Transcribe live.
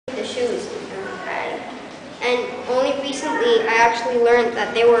shoes in her bag. And only recently I actually learned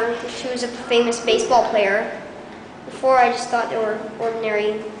that they were the shoes of a famous baseball player. Before I just thought they were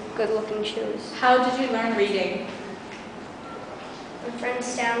ordinary, good-looking shoes. How did you learn reading? My friend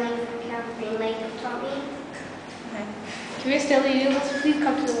Stanley from Camp Green Lake taught me. Okay. Come here, Stanley. Let's please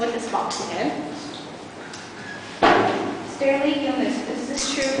come to the witness box again. Stanley, is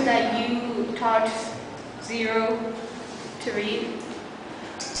this true that you taught Zero to read?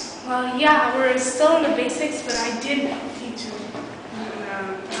 Well, yeah, we're still in the basics, but I did teach him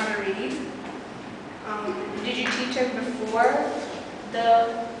how to read. Did you teach him before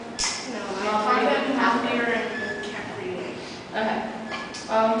the? No, I taught him after and Camp Green Lake. Okay.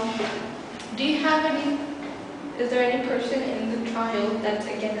 Do you have any? Is there any person in the trial that's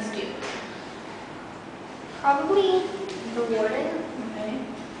against you? Probably the warden. Okay.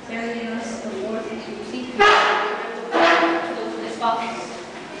 Stanley, the warden to see this box.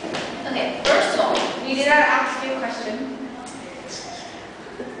 Okay. First of all, we did not ask you a question.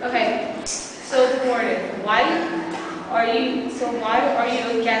 Okay. So the warden, why are you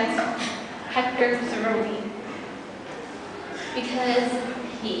against Hector Zeroni? Because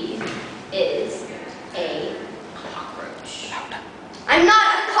he is a cockroach. I'm not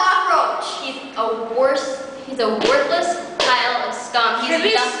a cockroach! He's a worthless pile of scum. Can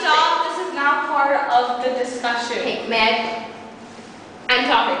we stop? This is not part of the discussion. Hey, Meg, I'm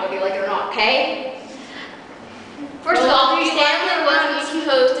talking whether you like it or not, okay? First of all, Stanley wasn't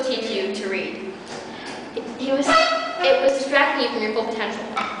supposed to teach you to read. It was distracting you from your full potential.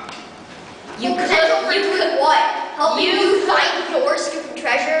 You could what? Helping you find your stupid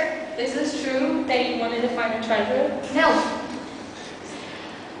treasure? Is this true that you wanted to find a treasure? No.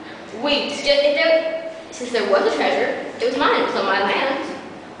 Wait. Since there was a treasure, it was mine. It was on my land.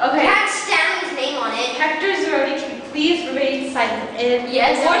 Okay. It had Stanley's name on it. Hector Zeroni, can you please remain silent? And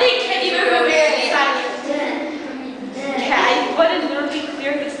Yes. Warden, can you remain silent? Okay, I want to literally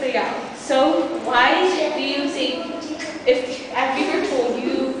clear this thing out. So, why do you think, as we were told,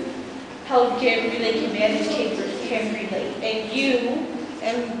 you held Camp Green Lake and managed Camp Green Lake, and you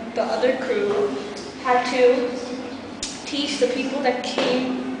and the other crew had to teach the people that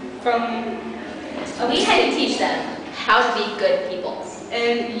came from... We had to teach them how to be good people.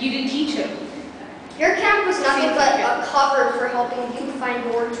 And you didn't teach them. Your camp was nothing but a cover for helping you find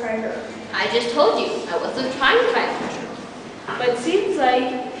your treasure. I just told you, I wasn't trying to find treasure. But it seems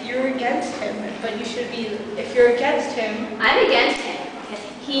like you're against him, but you should be, if you're against him... I'm against him because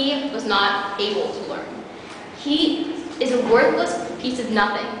he was not able to learn. He is a worthless piece of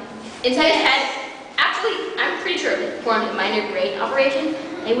nothing. Inside his head, actually, I'm pretty sure if he performed a minor brain operation,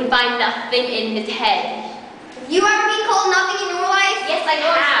 they would find nothing in his head. Have you ever been called nothing in your life? Yes, I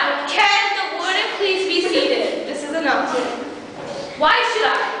have. Can the warden please be seated? This is enough. Why should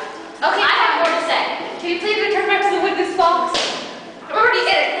I? Okay, I have more to say. Can you please return back to the witness box? I'm already in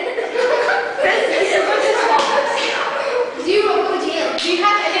it. This is the witness box. Zero, go to jail. Do you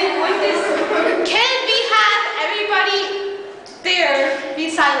have any witness? Can we have everybody there be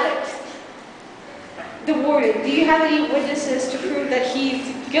silent? The warden, do you have any witnesses to prove that he's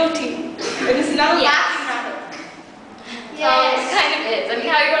guilty? It is not a laughing matter. It kind of is. I mean,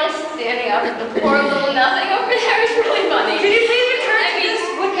 how you're all standing up at the poor little nothing over there is really funny. Can you please return to this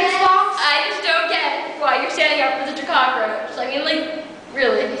witness box? I just don't get why you're standing up for such a cockroach. I mean, like,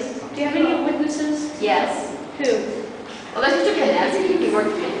 really. Do you have any witnesses? Yes. Who? Well, that's Mr. Penazzi. He worked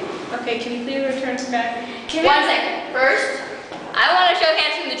for me. Okay, can you please return back? One second. First, I want to show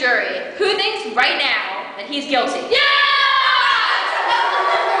hands from the jury. Who thinks right now that he's guilty? Yeah!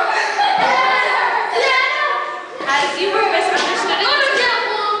 As you were misunderstood.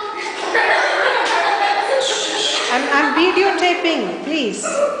 I'm videotaping, please.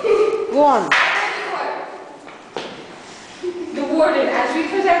 Go on. The warden, as we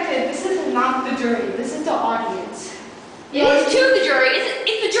presented, this is not the jury, this is the audience. It is to the jury.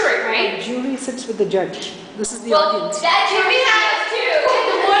 It's the jury, right? The jury sits with the judge. This is the Well, audience. that jury has too.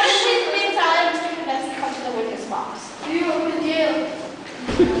 The warden please remain silent as we come to the witness box. You go to jail.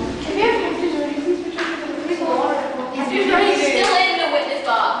 Can we have Hector Zeroni please return to the witness box? Hector Zeroni's still in the witness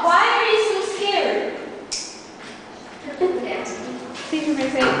box. Why are you so scared? Please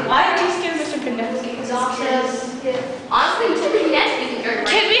remain silent. Why are you scared, Mr. Pendeski? Honestly, Mr. Penazzi isn't very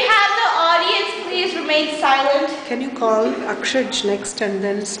Can we have the audience please remain silent? Can you call Akshaj next and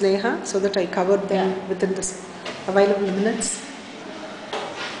then Sneha so that I covered them within the available minutes?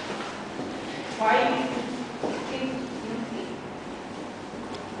 Why are you?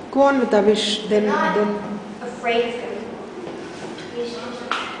 Go on with Avish, then. Afraid of him.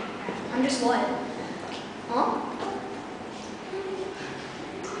 I'm just what? Huh?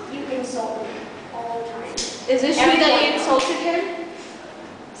 You can insult me all the time. Is it true that you Everyone. insulted him?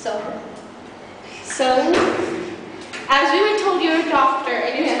 So, So, as we were told, you're a doctor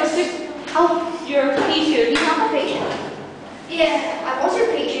and you're supposed to help your patient. he's not my patient. Yeah, I was your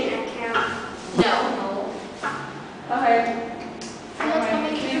patient at camp. No. Okay. I'm not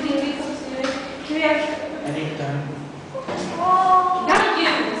coming Can here. we have, Anytime. Oh, not you,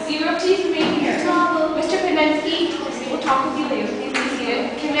 Zero, please remain here. Mr. Penensky, we will talk with you later. Please be seated.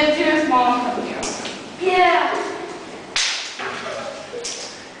 Can we have Zero's mom come here? yeah.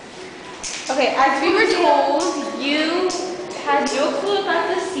 Okay, as we were told, you had no clue about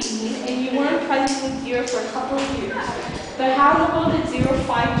the scene and you weren't present with Zero for a couple of years. But how in the world did Zero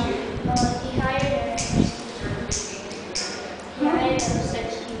find you? He hired a sex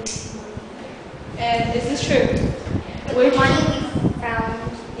And is this true? With money we found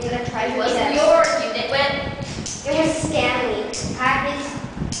in the treasure It wasn't chest. yours, you nitwit. It was Stanley. Had his.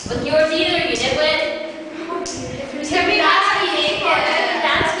 Wasn't yours either, you nitwit.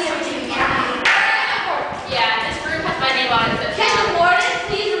 Yeah, this room has my name on it. Can the warden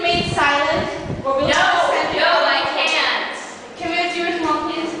please remain silent? Or will No, send you no, I can't. Can we have Zero's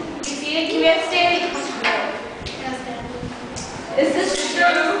mom please be seated? Can we have Stanley come to the door? Is this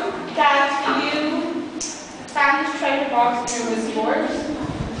true that you found this treasure box and it was yours?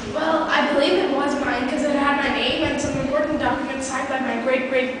 Well, I believe it was mine because it had my name and some important documents signed by my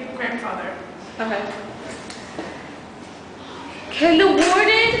great-great-grandfather. Okay. Can the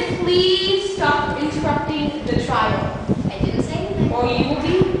warden please stop interrupting the trial? I didn't say anything. Or you will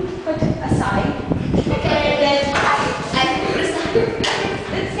be put aside. Okay. And then I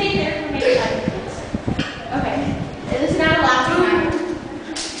let's stay there for maybe 5 minutes. Okay. It is now last time.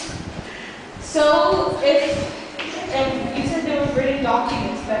 So and you said there were written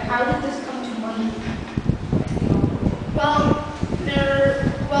documents, but how did this come to money? Well,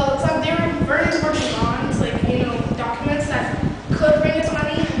 they were very important bonds, like, documents that could bring us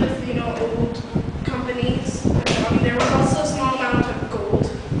money with, old companies. There was also a small amount of gold.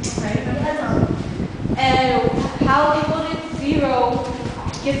 Okay. And how did Zero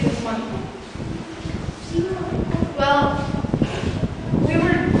get this money? Well, we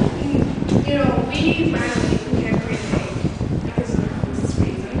ran